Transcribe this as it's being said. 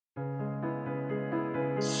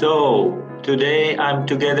So, today I'm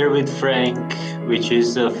together with Frank, which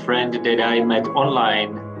is a friend that I met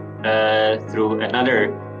online through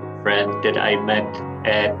another friend that I met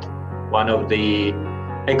at one of the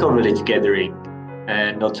Eco Village gathering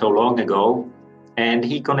not so long ago. And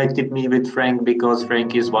he connected me with Frank because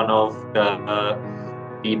Frank is one of the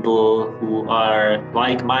people who are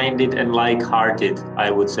like minded and like hearted,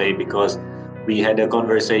 I would say, because we had a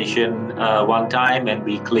conversation one time and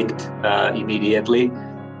we clicked immediately.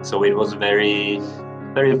 So it was very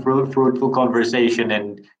fruitful conversation,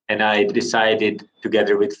 and I decided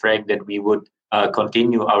together with Frank that we would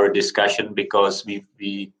continue our discussion because we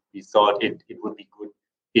thought it would be good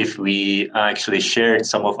if we actually shared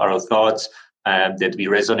some of our thoughts that we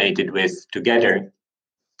resonated with together.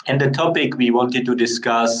 And the topic we wanted to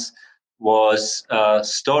discuss was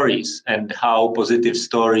stories and how positive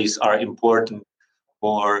stories are important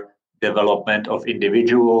for development of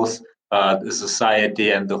individuals, the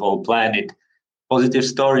society, and the whole planet. Positive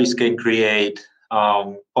stories can create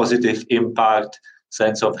positive impact,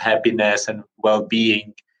 sense of happiness and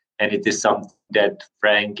well-being, and it is something that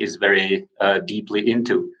Frank is very deeply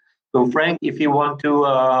into. So, Frank, if you want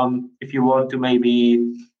to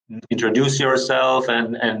maybe introduce yourself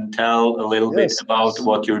and tell a little bit Yes, about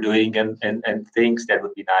what you're doing and things, that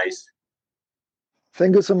would be nice.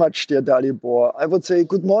 thank you so much, dear Dalibor. I would say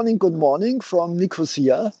good morning from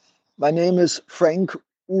Nicosia. My name is Frank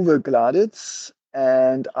Uwe Gladitz,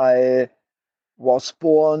 and I was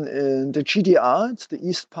born in the GDR, it's the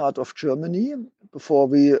east part of Germany, before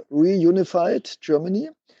we reunified Germany.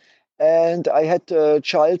 And I had a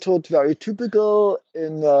childhood very typical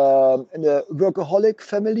in a workaholic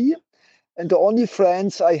family. And the only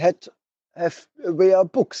friends I had have were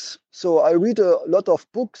books. So I read a lot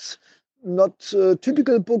of books, not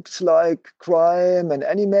typical books like crime and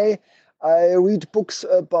anime. I read books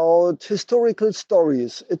about historical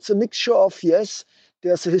stories. It's a mixture of, yes,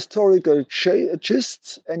 there's a historical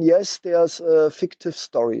gist, and yes, there's a fictive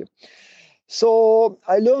story. So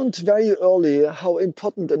I learned very early how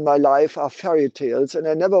important in my life are fairy tales, and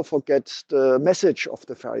I never forget the message of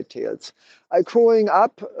the fairy tales. I growing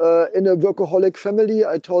up in a workaholic family,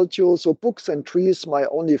 I told you, so books and trees, my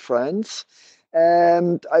only friends.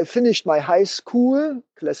 And I finished my high school,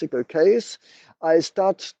 classical case. I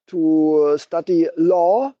start to study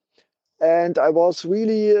law, and I was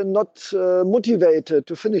really not motivated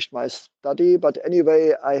to finish my study, but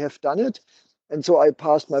anyway, I have done it. And so I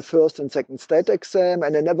passed my first and second state exam,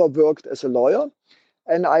 and I never worked as a lawyer.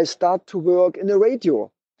 And I start to work in the radio.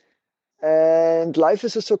 And life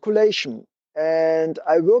is a circulation. And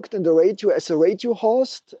I worked in the radio as a radio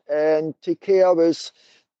host and take care with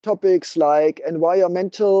topics like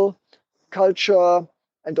environmental, culture,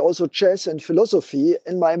 and also jazz and philosophy.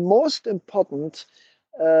 And my most important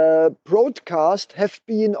broadcast have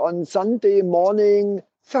been on Sunday morning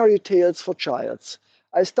fairy tales for childs.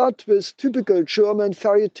 I start with typical German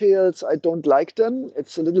fairy tales. I don't like them.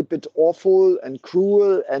 It's a little bit awful and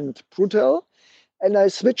cruel and brutal. And I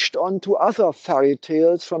switched on to other fairy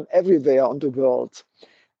tales from everywhere on the world.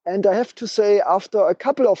 And I have to say, after a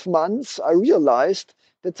couple of months, I realized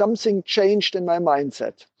that something changed in my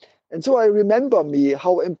mindset. And so I remember me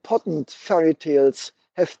how important fairy tales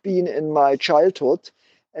have been in my childhood.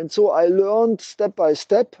 And so I learned step by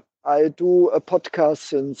step. I do a podcast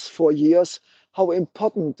since 4 years. How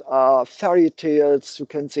important are fairy tales? You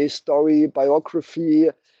can say story, biography,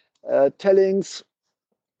 tellings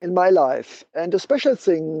in my life. And the special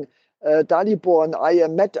thing, Dalibor and I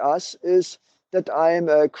met us, is that I'm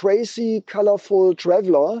a crazy, colorful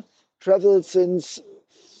traveler, traveled since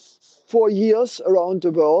 4 years around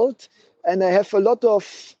the world, and I have a lot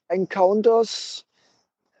of encounters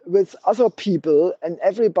with other people, and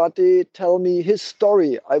everybody tell me his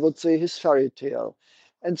story, I would say his fairy tale.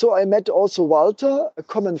 And so I met also Walter, a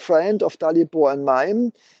common friend of Dalibor and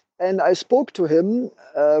mine, and I spoke to him,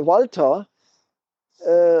 Walter,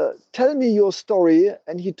 tell me your story.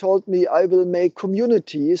 And he told me, I will make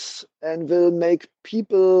communities and will make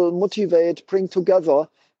people motivate, bring together,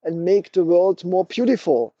 and make the world more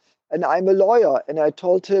beautiful. And I'm a lawyer. And I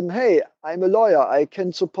told him, hey, I'm a lawyer. I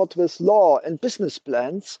can support with law and business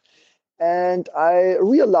plans. And I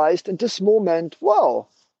realized in this moment, wow,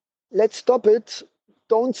 let's stop it.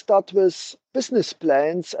 Don't start with business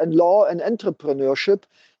plans and law and entrepreneurship.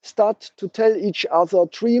 Start to tell each other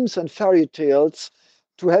dreams and fairy tales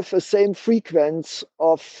to have the same frequency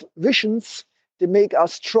of visions. They make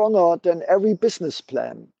us stronger than every business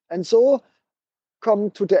plan. And so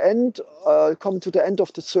come to the end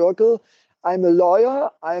of the circle. I'm a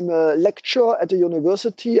lawyer. I'm a lecturer at a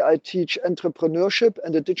university. I teach entrepreneurship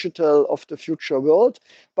and the digital of the future world.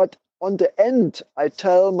 But on the end, I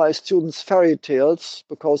tell my students fairy tales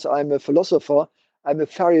because I'm a philosopher, I'm a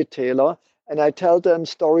fairy taler, and I tell them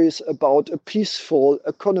stories about a peaceful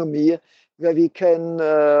economy where we can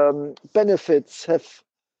benefits have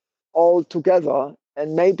all together.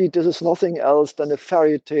 And maybe this is nothing else than a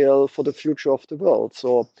fairy tale for the future of the world.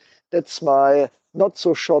 So that's my not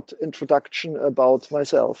so short introduction about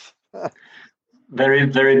myself. Very,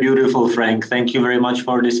 very beautiful, Frank. Thank you very much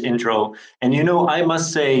for this intro. And I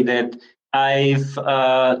must say that I've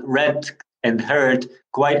read and heard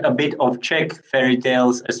quite a bit of Czech fairy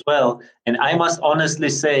tales as well. And I must honestly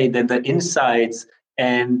say that the insights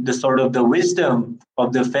and the sort of the wisdom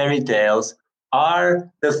of the fairy tales are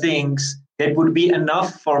the things that would be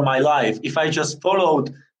enough for my life. If I just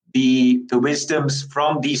followed the wisdoms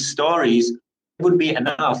from these stories, it would be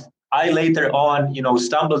enough. I later on,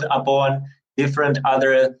 stumbled upon different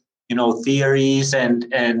other theories and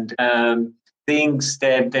things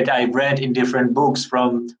that I've read in different books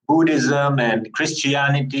from Buddhism and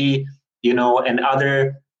Christianity, and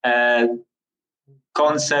other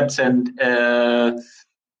concepts and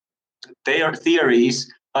their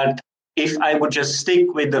theories. But if I would just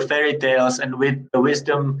stick with the fairy tales and with the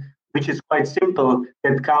wisdom, which is quite simple,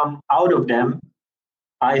 that come out of them,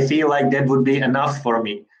 I feel like that would be enough for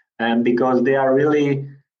me, because they are really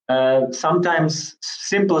sometimes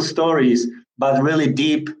simple stories, but really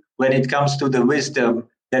deep when it comes to the wisdom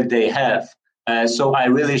that they have. So I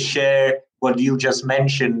really share what you just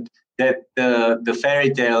mentioned, that the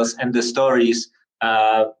fairy tales and the stories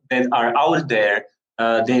that are out there,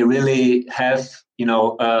 they really have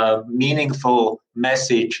a meaningful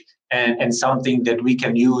message and something that we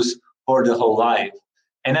can use for the whole life.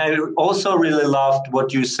 And I also really loved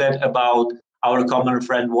what you said about our common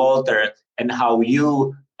friend Walter and how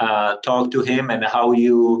you talk to him and how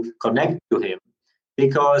you connect to him.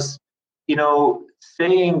 Because,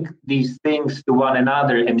 saying these things to one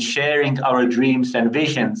another and sharing our dreams and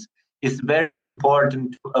visions is very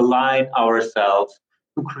important to align ourselves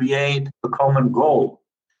to create a common goal.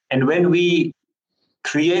 And when we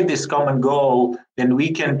create this common goal, then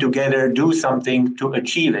we can together do something to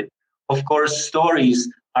achieve it. Of course, stories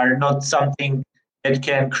are not something that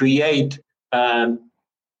can create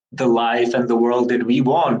the life and the world that we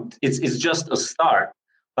want. It's just a start.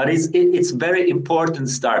 But it's very important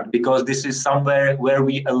start, because this is somewhere where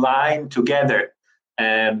we align together,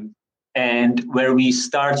 and where we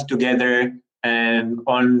start together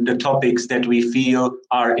on the topics that we feel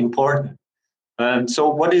are important. So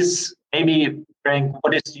what is, maybe Frank,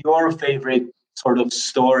 what is your favorite sort of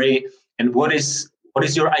story, and what is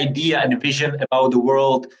your idea and vision about the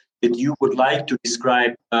world that you would like to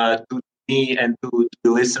describe to me and to the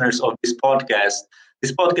listeners of this podcast?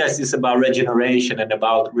 This podcast is about regeneration and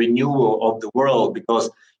about renewal of the world, because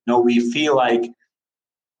we feel like,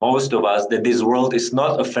 most of us, that this world is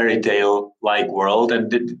not a fairy tale like world, and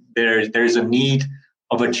that there's a need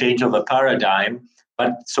of a change of a paradigm.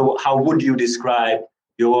 But so how would you describe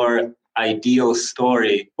your ideal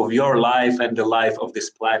story of your life and the life of this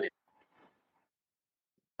planet?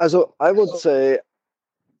 Also, I would say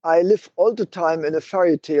I live all the time in a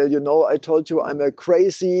fairy tale. I told you I'm a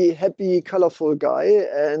crazy, happy, colorful guy.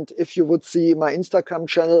 And if you would see my Instagram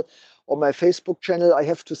channel or my Facebook channel, I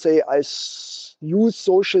have to say I use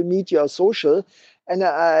social media, and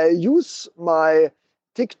I use my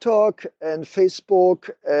TikTok and Facebook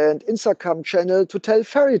and Instagram channel to tell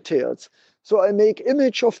fairy tales. So I make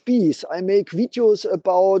image of bees. I make videos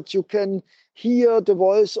about you can hear the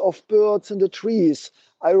voice of birds in the trees.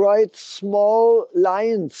 I write small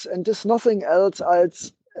lines, and there's nothing else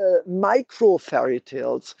as micro fairy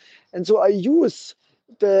tales. And so I use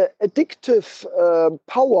the addictive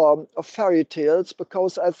power of fairy tales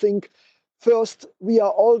because I think, first, we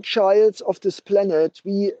are all childs of this planet.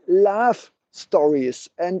 We love stories,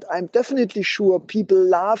 and I'm definitely sure people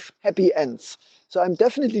love happy ends. So I'm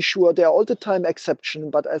definitely sure there are all the time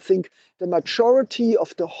exceptions, but I think the majority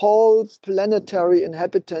of the whole planetary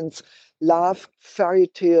inhabitants love fairy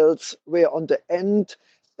tales where on the end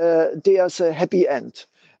there's a happy end.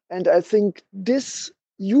 And I think this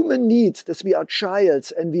human need that we are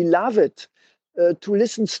childs and we love it to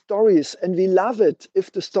listen stories, and we love it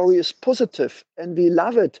if the story is positive, and we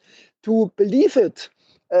love it to believe it.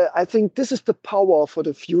 I think this is the power for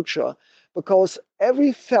the future, because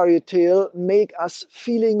every fairy tale make us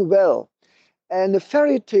feeling well. And a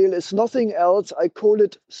fairy tale is nothing else. I call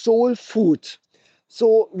it soul food.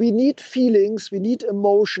 So we need feelings, we need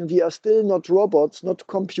emotion. We are still not robots, not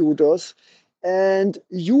computers. And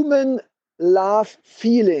human love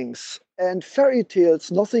feelings. And fairy tales,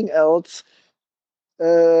 nothing else,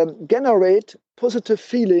 generate positive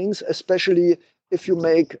feelings, especially if you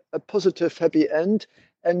make a positive, happy end.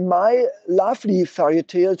 And my lovely fairy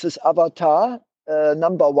tales is Avatar,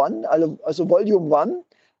 number 1, also volume 1.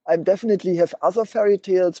 I definitely have other fairy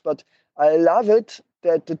tales, but I love it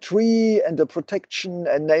that the tree and the protection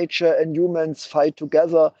and nature and humans fight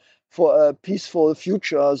together for a peaceful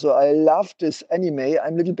future. So I love this anime.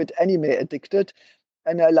 I'm a little bit anime addicted.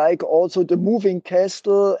 And I like also the moving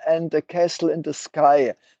castle and the castle in the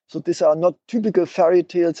sky. So these are not typical fairy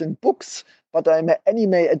tales in books, but I'm an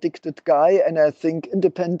anime addicted guy. And I think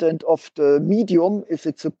independent of the medium, if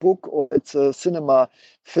it's a book or it's a cinema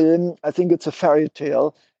film, I think it's a fairy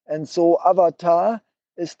tale. And so Avatar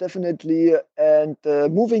is definitely, and the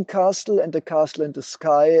moving castle and the castle in the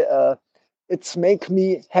sky, it's make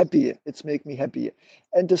me happy. It's make me happy.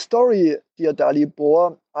 And the story, dear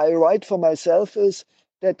Dalibor, I write for myself is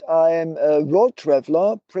that I'm a world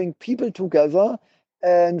traveler, bring people together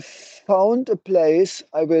and found a place.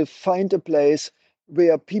 I will find a place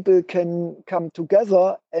where people can come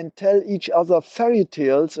together and tell each other fairy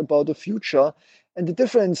tales about the future. And the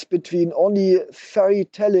difference between only fairy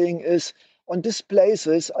telling is on these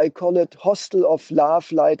places, I call it hostel of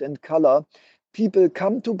love, light, and color. People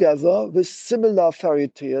come together with similar fairy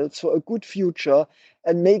tales for a good future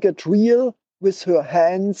and make it real with her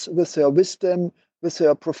hands, with her wisdom, with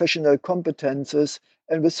her professional competences,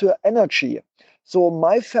 and with her energy. So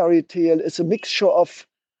my fairy tale is a mixture of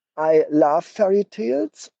I love fairy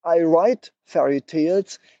tales, I write fairy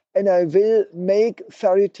tales, and I will make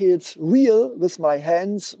fairy tales real with my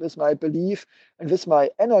hands, with my belief, and with my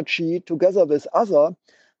energy together with other,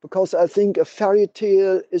 because I think a fairy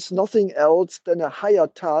tale is nothing else than a higher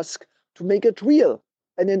task to make it real.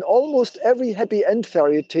 And in almost every happy end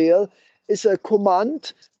fairy tale is a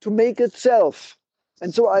command to make itself.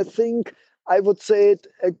 And so I think I would say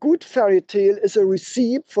a good fairy tale is a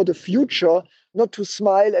receipt for the future, not to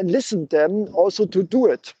smile and listen them, also to do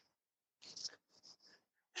it.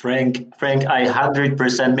 Frank, I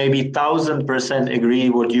 100%, maybe 1,000% agree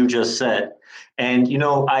what you just said. And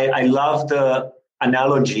I love the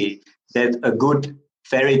analogy that a good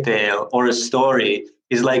fairy tale or a story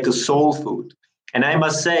is like a soul food. And I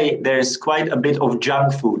must say, there's quite a bit of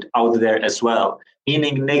junk food out there as well,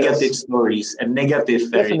 meaning negative Yes, stories and negative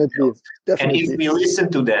fairy definitely, tales. And if definitely. we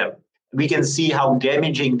listen to them, we can see how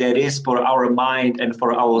damaging that is for our mind and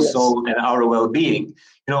for our Yes. soul and our well-being.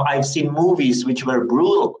 I've seen movies which were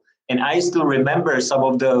brutal, and I still remember some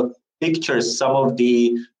of the pictures, some of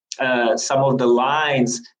the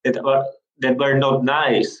lines that were not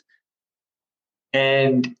nice,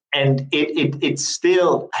 and it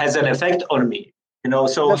still has an effect on me.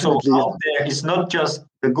 So Definitely. out there is not just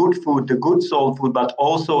the good food, the good soul food, but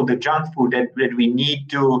also the junk food that we need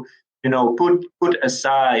to put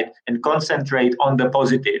aside and concentrate on the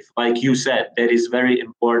positive, like you said. That is very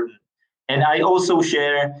important. And I also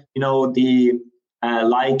share the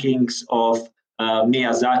likings of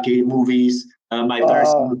Miyazaki movies. My Ah,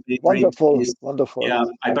 personal favorite wonderful, is wonderful. yeah,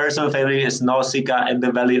 my personal favorite is Nausicaa and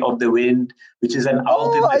the Valley of the Wind, which is an Oh,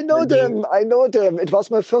 ultimate I for know me. them. I know them. It was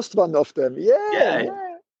my first one of them. Yeah, Yeah,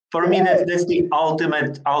 yeah, for me yeah. that's the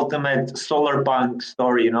ultimate solar punk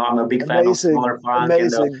story. I'm a big fan of Amazing, solar punk, and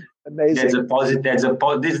amazing, that's a amazing.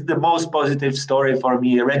 positive. This is the most positive story for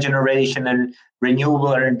me: regeneration and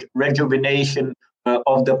renewal and rejuvenation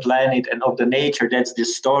of the planet and of the nature. That's the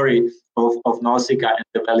story of Nausicaa and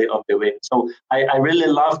the Valley of the Wind. So I really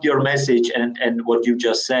loved your message and what you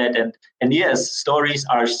just said. And yes, stories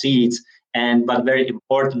are seeds, and but very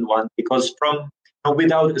important one, because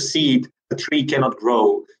without a seed, a tree cannot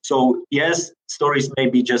grow. So yes, stories may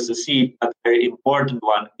be just a seed, but very important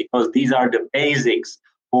one, because these are the basics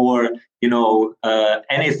for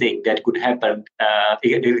anything that could happen.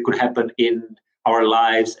 It could happen in our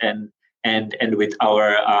lives and with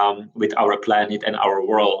our planet and our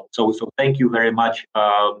world. So thank you very much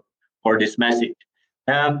for this message.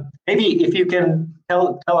 Maybe if you can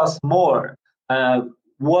tell us more.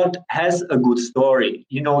 What has a good story?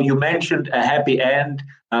 You mentioned a happy end.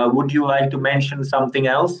 Would you like to mention something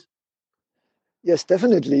else? Yes,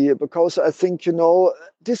 definitely, because I think,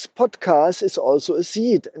 this podcast is also a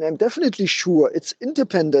seed, and I'm definitely sure it's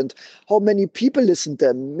independent how many people listen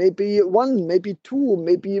them. Maybe one, maybe two,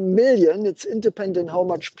 maybe a million. It's independent how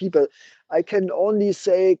much people. I can only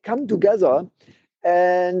say come together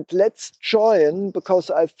and let's join,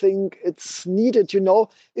 because I think it's needed.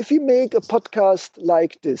 If we make a podcast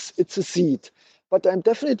like this, it's a seed. But I'm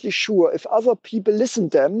definitely sure if other people listen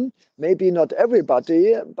them, maybe not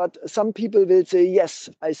everybody, but some people will say, yes,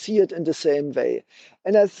 I see it in the same way.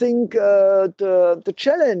 And I think the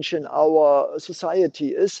challenge in our society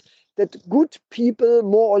is that good people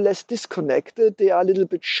more or less disconnected. They are a little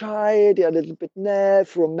bit shy, they are a little bit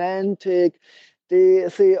naif, romantic. They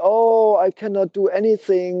say, oh, I cannot do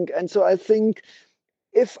anything. And so I think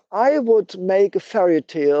if I would make a fairy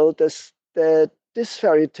tale, that this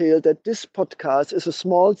podcast is a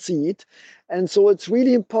small seed. And so it's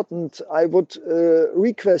really important. I would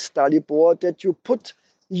request Dalibor that you put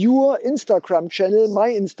your Instagram channel, my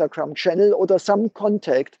Instagram channel, or some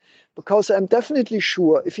contact, because I'm definitely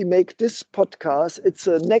sure if you make this podcast, it's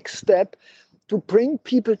a next step to bring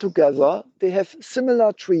people together. They have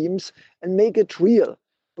similar dreams and make it real.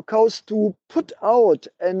 Because to put out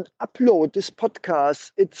and upload this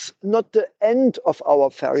podcast, it's not the end of our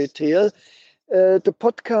fairy tale. The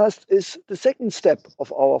podcast is the second step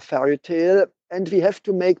of our fairy tale, and we have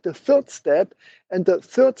to make the third step. And the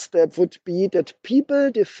third step would be that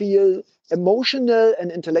people, they feel emotional and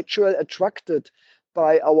intellectual attracted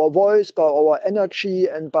by our voice, by our energy,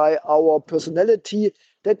 and by our personality,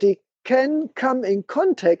 that they can come in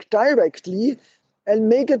contact directly and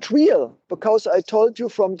make it real. Because I told you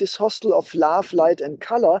from this hostel of love, light, and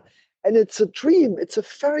color, and it's a dream, it's a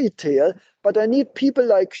fairy tale, but I need people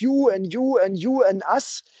like you and you and you and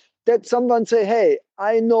us, that someone say, hey,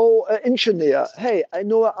 I know an engineer, hey, I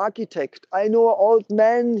know an architect, I know an old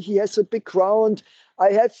man, he has a big ground,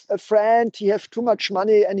 I have a friend, he has too much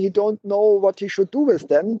money and he don't know what he should do with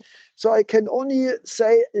them. So I can only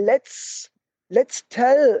say, let's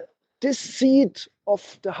tell this seed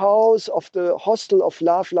of the house, of the hostel of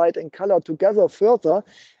love, light, and color together further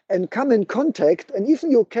and come in contact. And even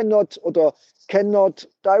you cannot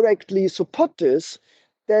directly support this,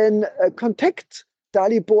 then contact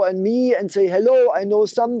Dalibor and me and say, hello, I know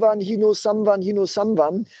someone, he knows someone, he knows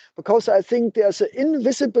someone, because I think there's an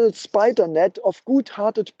invisible spider net of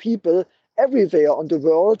good-hearted people everywhere on the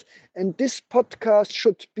world. And this podcast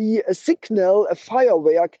should be a signal, a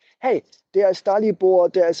firework. Hey, there's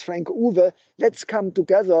Dalibor, there's Frank Uwe, let's come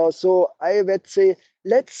together. So I would say,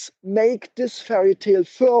 let's make this fairy tale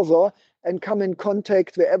further and come in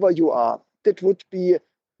contact wherever you are. That would be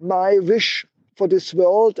my wish for this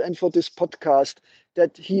world and for this podcast,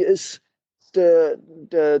 that he is the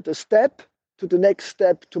step to the next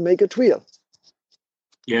step to make it real.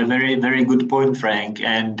 Yeah, very, very good point, Frank.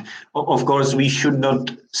 And of course, we should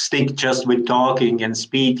not stick just with talking and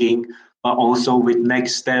speaking, but also with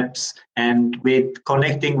next steps and with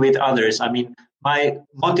connecting with others. I mean, my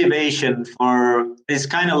motivation for is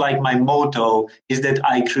kind of like my motto is that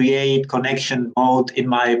I create connection both in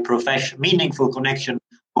my profession, meaningful connection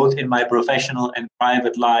both in my professional and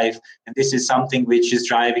private life. And this is something which is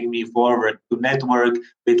driving me forward to network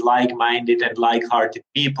with like-minded and like-hearted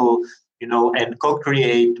people, and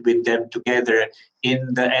co-create with them together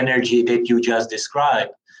in the energy that you just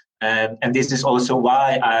described. And this is also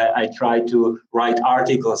why I try to write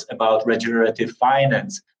articles about regenerative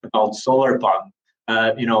finance, about solar punk,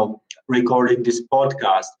 recording this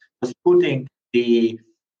podcast, just putting the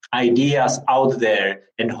ideas out there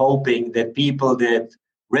and hoping that people that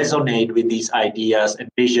resonate with these ideas and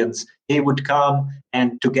visions, they would come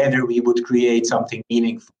and together we would create something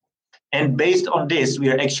meaningful. And based on this, we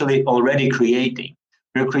are actually already creating.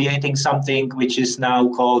 We're creating something which is now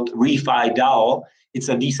called ReFi DAO. It's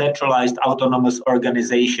a decentralized autonomous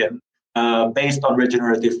organization based on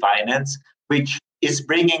regenerative finance, which is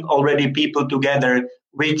bringing already people together,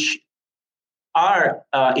 which are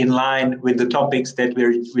in line with the topics that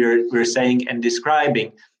we're saying and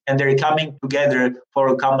describing. And they're coming together for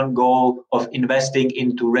a common goal of investing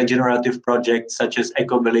into regenerative projects such as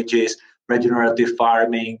eco-villages, regenerative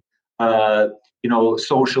farming,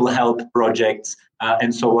 social health projects,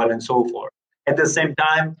 and so on and so forth. At the same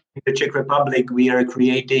time, in the Czech Republic, we are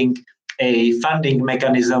creating a funding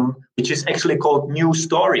mechanism, which is actually called New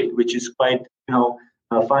Story, which is quite,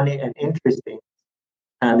 funny and interesting.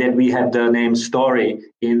 And then we have the name Story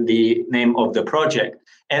in the name of the project.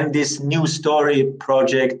 And this New Story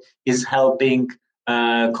project is helping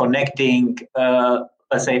connecting,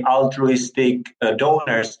 let's say, altruistic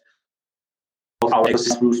donors of our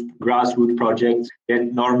grassroots projects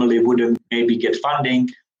that normally wouldn't maybe get funding.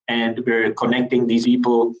 And we're connecting these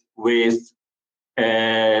people with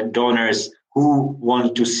donors who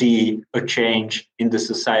want to see a change in the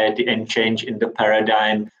society and change in the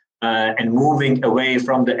paradigm and moving away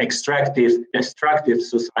from the extractive, destructive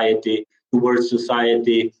society towards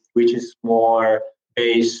society which is more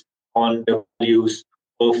based on the values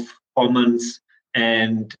of commons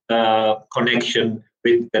and connection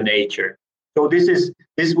with the nature. So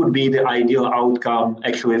this would be the ideal outcome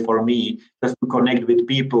actually for me, just to connect with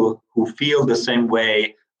people who feel the same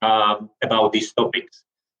way about these topics.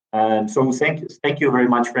 So thank you very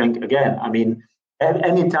much, Frank. Again, I mean,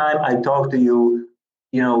 anytime I talk to you,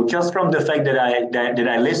 just from the fact that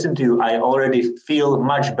I listen to you, I already feel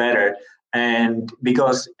much better. And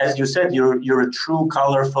because, as you said, you're a true,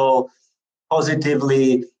 colorful,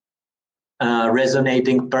 positively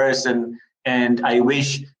resonating person, and I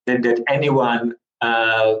wish that anyone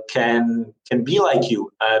can be like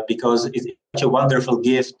you, because it's such a wonderful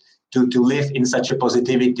gift to live in such a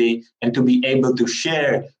positivity and to be able to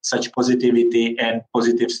share such positivity and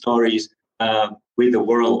positive stories with the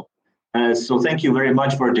world. So thank you very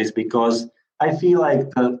much for this, because I feel like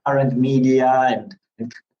the current media and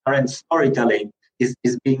current storytelling is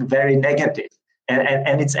being very negative,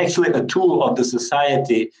 and it's actually a tool of the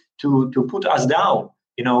society to put us down,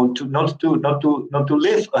 to not to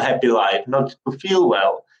live a happy life, not to feel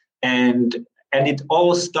well. And it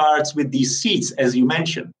all starts with these seeds, as you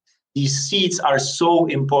mentioned. These seeds are so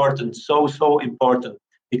important, so important,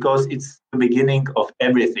 because it's the beginning of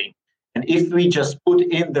everything. And if we just put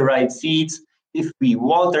in the right seeds, if we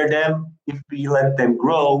water them, if we let them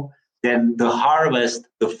grow, then the harvest,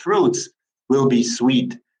 the fruits, will be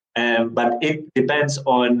sweet. But it depends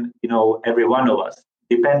on every one of us.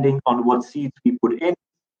 Depending on what seeds we put in,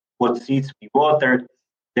 what seeds we water,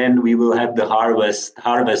 then we will have the harvest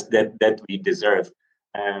that we deserve.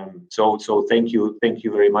 So thank you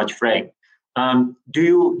very much, Frank.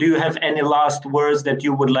 Do you have any last words that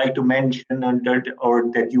you would like to mention,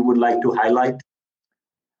 or that you would like to highlight?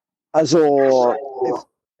 Also,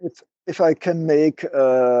 if I can make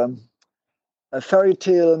a fairy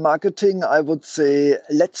tale marketing, I would say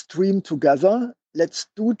let's dream together, let's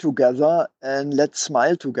do together, and let's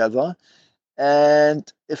smile together.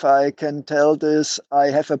 And if I can tell this, I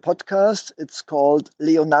have a podcast. It's called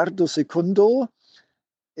Leonardo Secundo.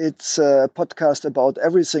 It's a podcast about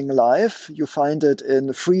everything live. You find it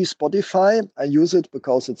in free Spotify. I use it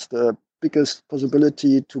because it's the biggest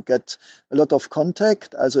possibility to get a lot of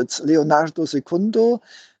contact. Also, it's Leonardo Secundo,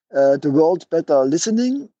 The World Better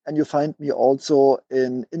Listening. And you find me also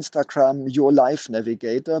in Instagram, Your Life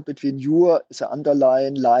Navigator. Between your is an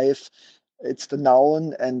underline, life, it's the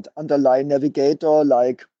noun, and underline navigator,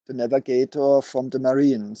 like the navigator from the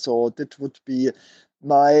marine. So that would be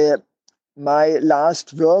my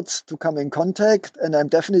last words to come in contact, and I'm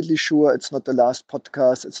definitely sure it's not the last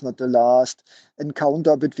podcast, it's not the last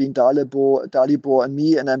encounter between Dalibor and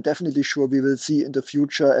me, and I'm definitely sure we will see in the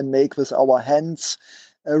future and make with our hands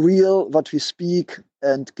real what we speak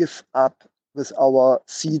and give up with our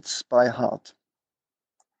seeds by heart.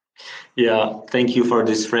 Yeah, thank you for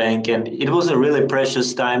this, Frank. And it was a really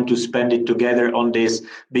precious time to spend it together on this,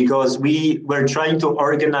 because we were trying to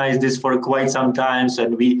organize this for quite some time,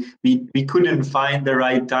 and we couldn't find the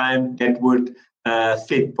right time that would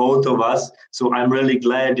fit both of us. So I'm really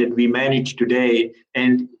glad that we managed today.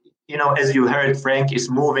 And as you heard, Frank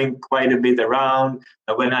is moving quite a bit around.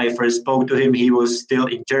 When I first spoke to him, he was still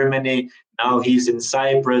in Germany. Now he's in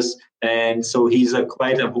Cyprus, and so he's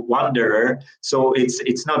quite a wanderer. So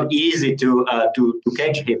it's not easy to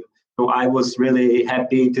catch him. So I was really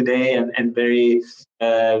happy today, and very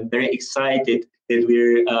excited that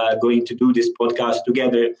we're going to do this podcast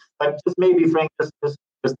together. But just maybe, Frank,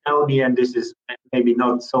 just tell me, and this is maybe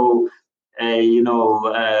not so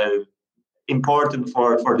important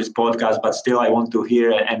for this podcast, but still I want to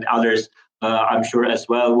hear, and others I'm sure as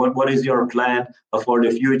well. What is your plan for the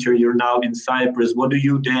future? You're now in Cyprus. What do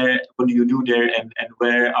you do there, and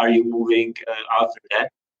where are you moving after that?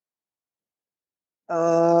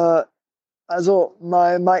 Also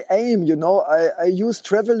my aim, I use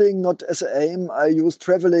traveling not as an aim, I use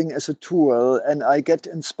traveling as a tool, and I get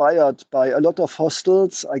inspired by a lot of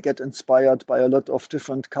hostels. I get inspired by a lot of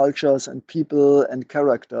different cultures and people and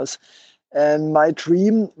characters. And my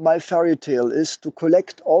dream, my fairy tale is to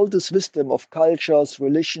collect all this wisdom of cultures,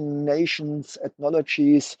 religion, nations,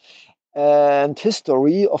 ethnologies, and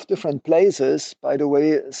history of different places. By the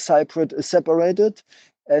way, Cyprus is separated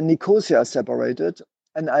and Nicosia is separated.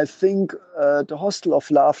 And I think the Hostel of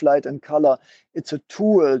Love, Light and Color, it's a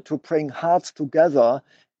tool to bring hearts together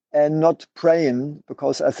and not brain,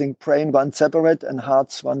 because I think brain wants separate and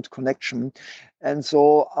hearts want connection. And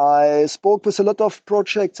so I spoke with a lot of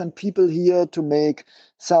projects and people here to make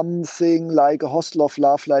something like a Hostel of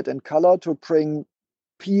Love, Light and Color to bring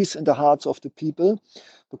peace in the hearts of the people,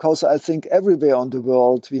 because I think everywhere on the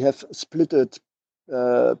world we have splitted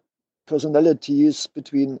personalities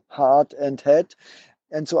between heart and head.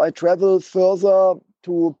 And so I travel further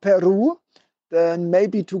to Peru, then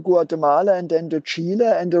maybe to Guatemala, and then to Chile.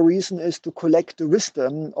 And the reason is to collect the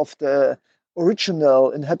wisdom of the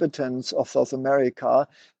original inhabitants of South America,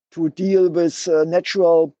 to deal with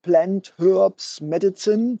natural plant, herbs,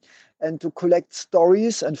 medicine, and to collect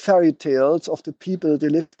stories and fairy tales of the people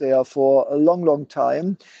that lived there for a long, long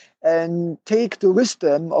time, and take the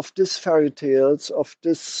wisdom of these fairy tales, of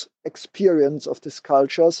this experience, of these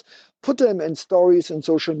cultures, put them in stories in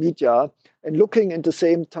social media, and looking at the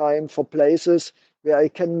same time for places where I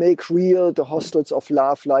can make real the hostels of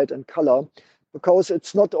love, light, and color. Because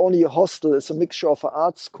it's not only a hostel, it's a mixture of an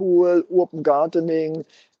art school, urban gardening,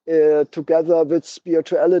 together with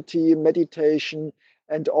spirituality, meditation,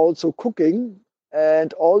 and also cooking.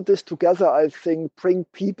 And all this together, I think, bring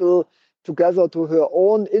people together to her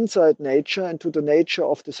own inside nature and to the nature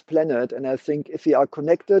of this planet. And I think if we are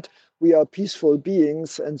connected, we are peaceful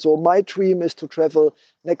beings. And so my dream is to travel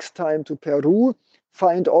next time to Peru,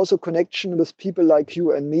 find also connection with people like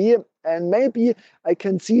you and me. And maybe I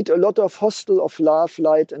can seed a lot of hostel of love,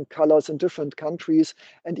 light, and colors in different countries.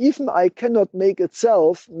 And even I cannot make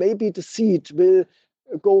itself, maybe the seed will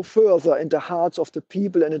go further in the hearts of the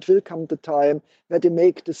people, and it will come the time where they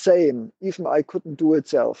make the same. Even I couldn't do it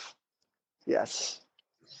self. Yes,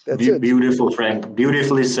 that's it. Beautiful, Frank.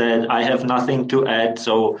 Beautifully said. I have nothing to add.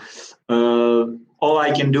 So all I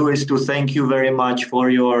can do is to thank you very much for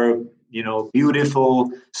your,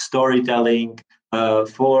 beautiful storytelling,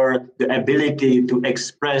 for the ability to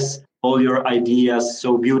express all your ideas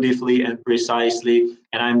so beautifully and precisely.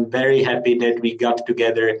 And I'm very happy that we got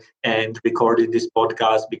together and recorded this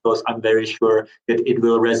podcast, because I'm very sure that it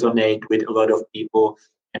will resonate with a lot of people.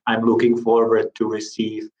 And I'm looking forward to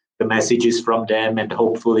receive the messages from them and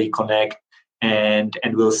hopefully connect, and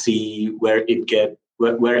we'll see where it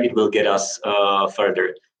will get us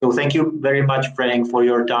further. So thank you very much, Frank, for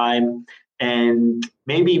your time, and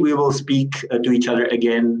maybe we will speak to each other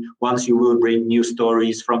again once you will bring new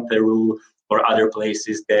stories from Peru or other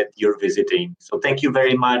places that you're visiting. So thank you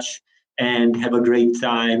very much and have a great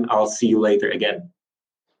time. I'll see you later again.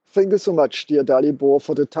 Thank you so much, dear Dalibor,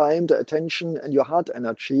 for the time, the attention, and your heart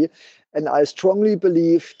energy. And I strongly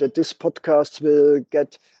believe that this podcast will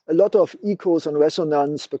get a lot of echoes and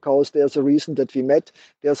resonance, because there's a reason that we met.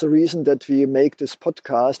 There's a reason that we make this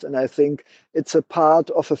podcast. And I think it's a part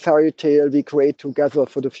of a fairy tale we create together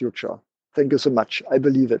for the future. Thank you so much. I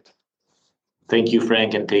believe it. Thank you,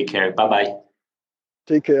 Frank, and take care. Bye-bye.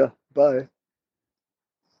 Take care. Bye.